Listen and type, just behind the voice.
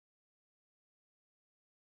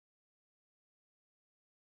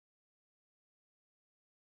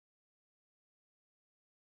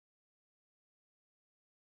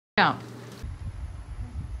Yeah.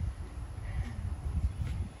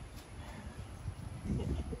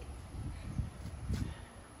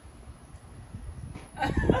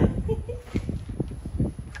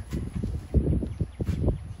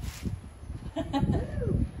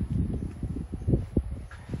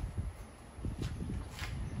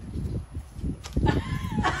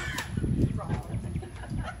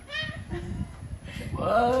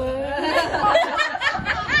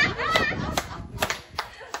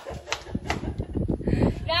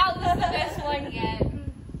 That was the best one yet.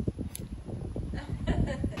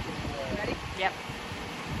 Ready? Yep.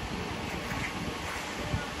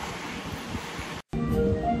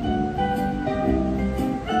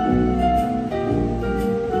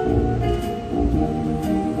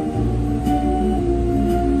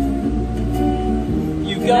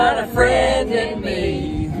 You got a friend in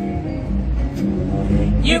me.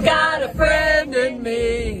 You got a friend in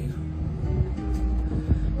me.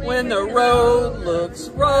 When the road looks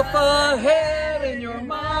rough ahead and you're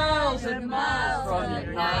miles and miles from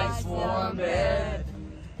your nice warm bed,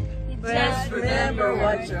 just remember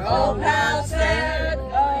what your old pal said.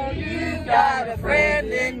 Oh, you got a friend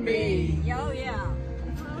in me. Oh yeah.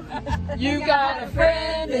 You got a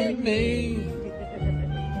friend in me.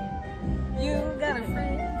 You got a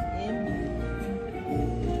friend in me.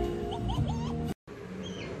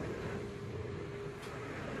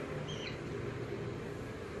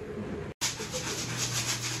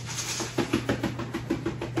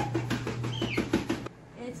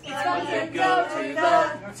 It's fun to go to the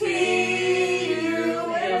TUMC.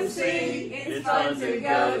 It's fun to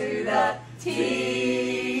go to the TUMC.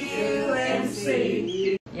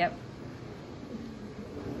 Yep.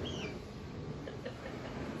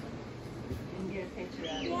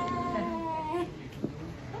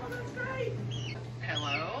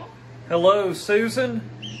 Hello? Hello, Susan.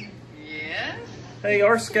 Yes? Hey,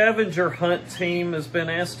 our scavenger hunt team has been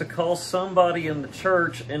asked to call somebody in the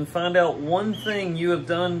church and find out one thing you have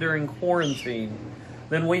done during quarantine.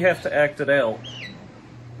 Then we have to act it out.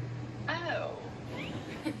 Oh.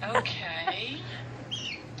 Okay.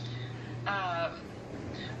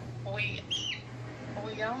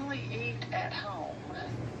 We only eat at home.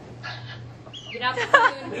 Get out the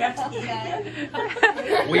food. We have to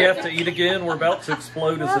eat. We have to eat again. We're about to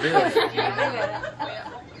explode as it is.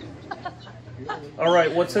 All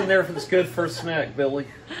right, what's in there that's good for a snack, Billy?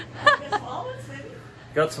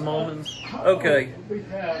 Got some almonds? Okay. We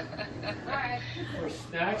have, for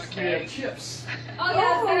snacks, we have chips. Oh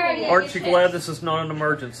yeah, good idea. Aren't you glad this is not an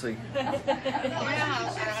emergency? Yeah, I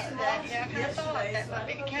thought that might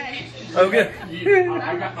be the case. Okay.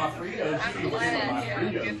 I got my Fritos. I'm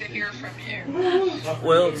glad. Good to hear from you.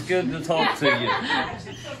 Well, it's good to talk to you. Yeah. It's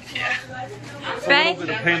a little bit of There's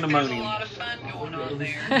a pandemonium. lot of fun going on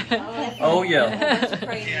there. Oh, yeah.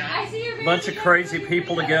 Yeah. I see your A bunch of crazy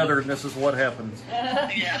people together, and this is what happens.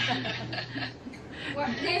 Yeah.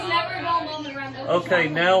 There's never a dull moment around those. Okay,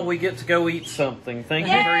 now we get to go eat something. Thank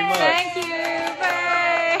you very much. Thank you.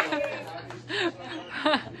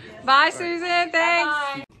 Bye. Bye, Susan.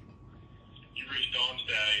 Thanks. You've reached Dawn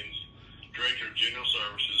Stallions, Director of General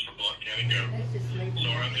Services for Blount County Government.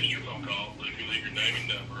 Sorry I missed your phone call, but if you leave your name and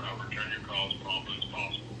number, I'll return your call as promptly as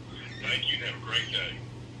possible. Thank you and have a great day.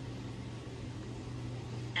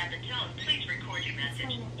 At the tone, please record your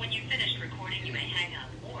message. When you've finished recording, you may hang up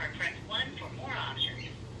or press 1 for more options.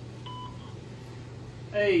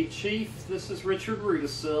 Hey, Chief, this is Richard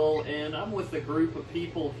Rudisill, and I'm with a group of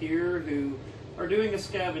people here who are doing a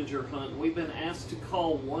scavenger hunt. We've been asked to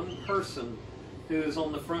call one person who is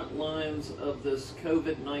on the front lines of this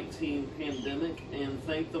COVID-19 pandemic and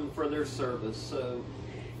thank them for their service. So,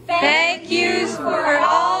 Thank you for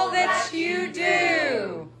all that you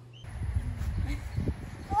do.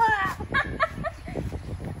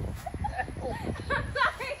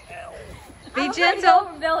 Be gentle.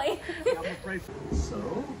 Billy.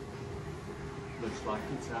 So, looks like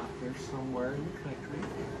it's out there somewhere in the country.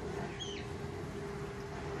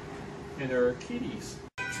 And there are kitties.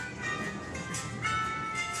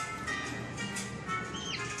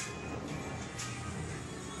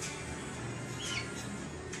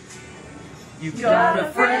 you got a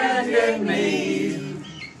friend in me.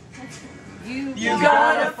 You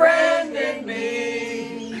got a friend in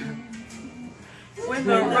me. When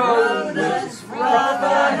the road looks rough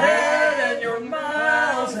ahead and you're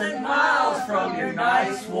miles and miles from your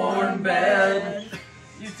nice warm bed,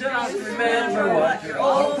 you just remember what your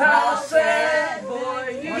old pal said.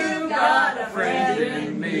 Boy, you got a friend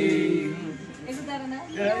in me. Isn't that enough?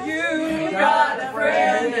 Yeah, you got a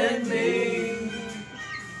friend in me.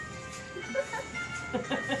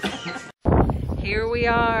 Here we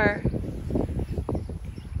are.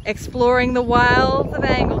 exploring the wilds of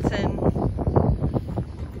Angleton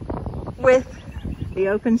with the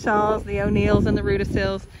Openshaws, the O'Neills, and the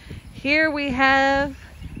Rudisills. Here we have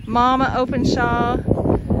Mama Openshaw,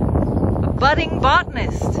 a budding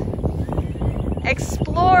botanist,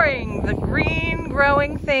 exploring the green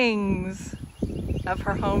growing things of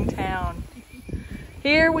her hometown.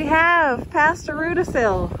 Here we have Pastor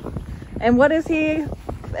Rudisill, and what is he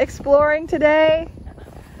exploring today?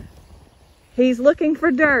 He's looking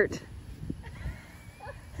for dirt.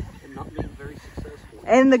 And not being very successful.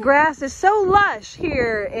 And the grass is so lush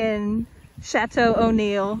here in Chateau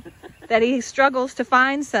O'Neill that he struggles to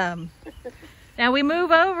find some. Now we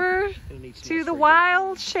move over to the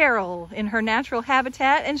wild Cheryl in her natural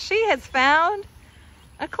habitat, and she has found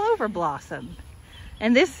a clover blossom.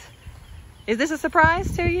 And is this a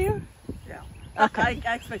surprise to you? Yeah. Okay.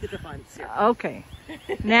 I expected to find it soon. Okay.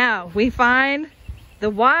 Now we find the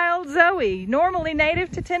wild Zoe, normally native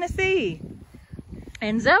to Tennessee.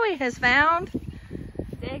 And Zoe has found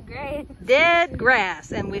dead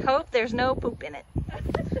grass, and we hope there's no poop in it.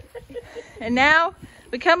 And now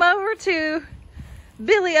we come over to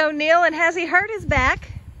Billy O'Neill, and has he hurt his back?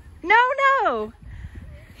 No.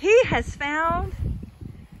 He has found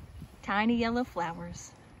tiny yellow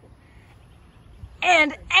flowers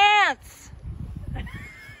and ants.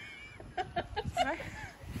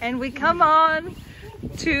 And we come on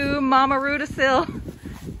to Mama Rudisill,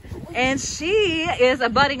 and she is a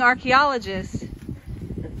budding archaeologist,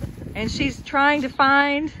 and she's trying to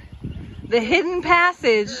find the hidden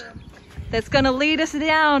passage that's going to lead us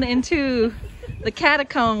down into the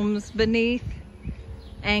catacombs beneath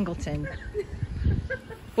Angleton.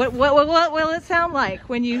 What will it sound like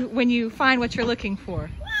when you find what you're looking for?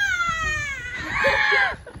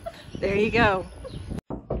 There you go.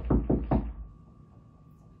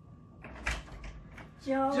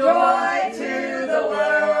 Joy to the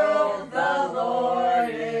world, the Lord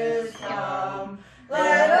is come.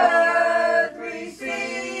 Let earth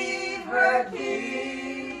receive her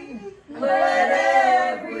King. Let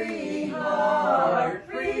every heart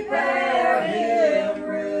prepare him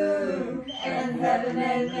room. And heaven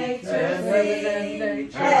and nature sing.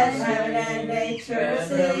 And heaven and nature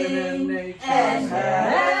sing. And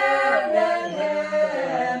heaven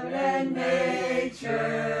and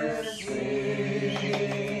nature sing.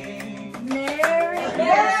 Merry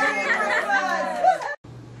Christmas!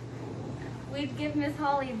 We'd give Miss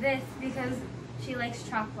Holly this because she likes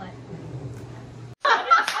chocolate.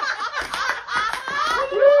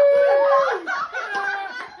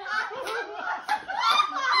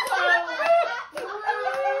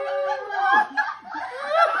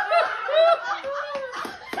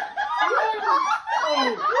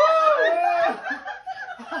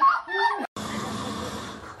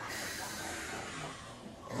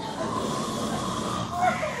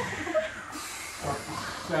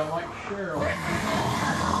 Sound like Cheryl.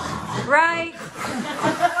 Right.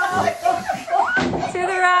 To the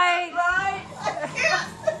right. Right?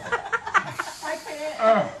 I can't.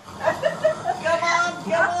 Come on.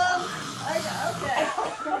 Okay.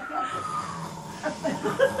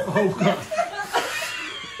 Oh, God.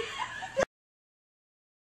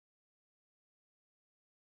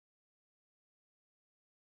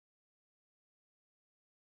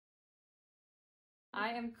 I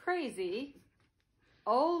am crazy,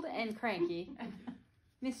 old and cranky,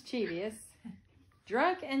 mischievous,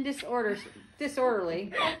 drunk and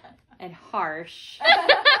disorderly, and harsh.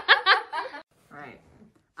 Right.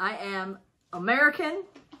 I am American,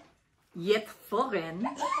 yet foreign,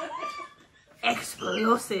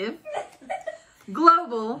 explosive,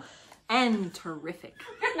 global, and terrific.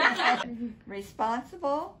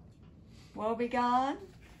 Responsible, woebegone,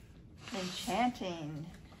 enchanting,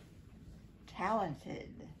 talented,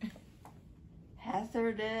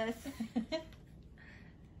 hazardous,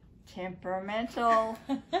 temperamental,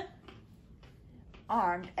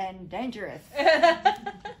 armed and dangerous,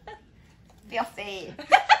 filthy,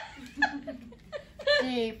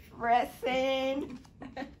 depressing,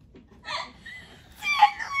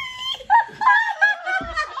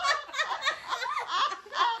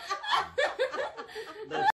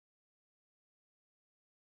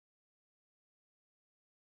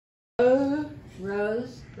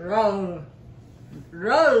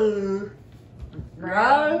 Row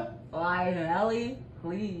my belly,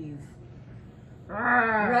 please.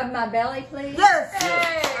 rub my belly, please. Yes!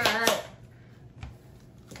 Alright.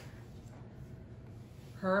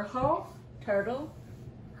 Hurtle, Turtle,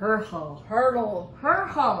 hurtle, hurdle,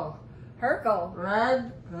 hurtle. Hercle,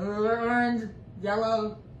 Red, orange,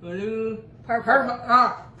 yellow, blue, purple,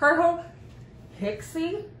 purple,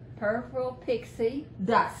 pixie, purple pixie,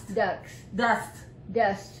 dust, ducks, dust,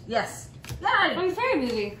 Dust. Yes. I'm fairy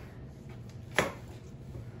movie.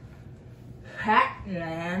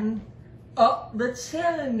 Pac-Man up the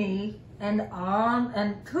chimney and on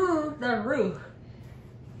and to the roof.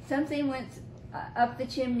 Something went up the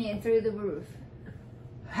chimney and through the roof.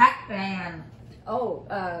 Pac-Man. Oh,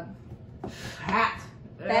 Pat.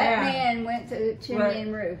 Batman went to the chimney Right.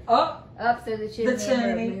 and roof. Up through the chimney, the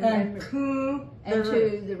chimney and roof. to And the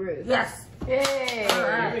roof. to the roof. Yes. Yay!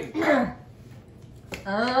 Alright. I'm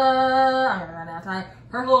gonna run out of time.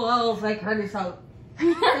 Purple levels like honey soap.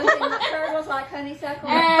 Something that curdles like honeysuckle.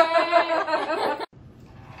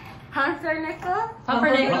 Pumpernickel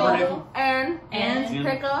Pumpernickel. and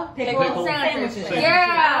pickle Pickle sandwiches. sandwiches.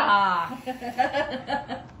 Yeah.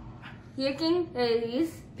 Ah. Kicking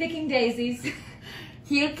babies. Picking daisies.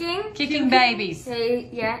 Kicking babies.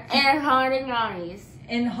 Yeah. And haunting mommies.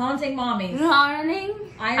 And haunting mommies. Haunting.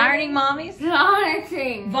 Ironing mommies.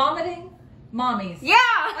 Haunting. Vomiting mommies. Yeah.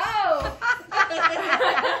 Oh!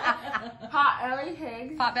 Potbelly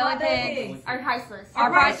pigs Potbelly pigs. are priceless. Are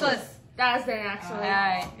priceless. That was it actually.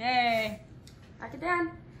 Alright. Yay. Write it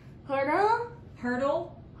down. Hurdle.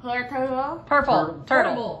 Hurdle. Hurdle. Purple.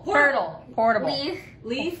 Turtle. Portable. Turtle. Portable. Leaf.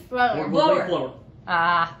 Leaf. Blower. Blower.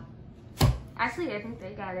 Ah. Actually, I think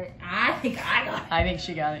they got it. I think I got I think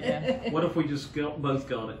she got it, yeah. it. What if we just both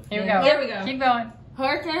got it? Here we go. Here we go. Keep going.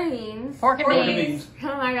 Pork and beans. Pork and Pork and beans. beans.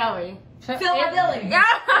 Fill my belly. Fill my belly. Yeah.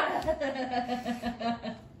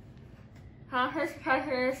 Pompous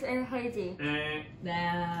Puffers in Haiti. Eh.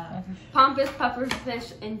 Nah. Pompous Puffers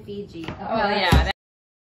fish in Fiji. Well, yeah,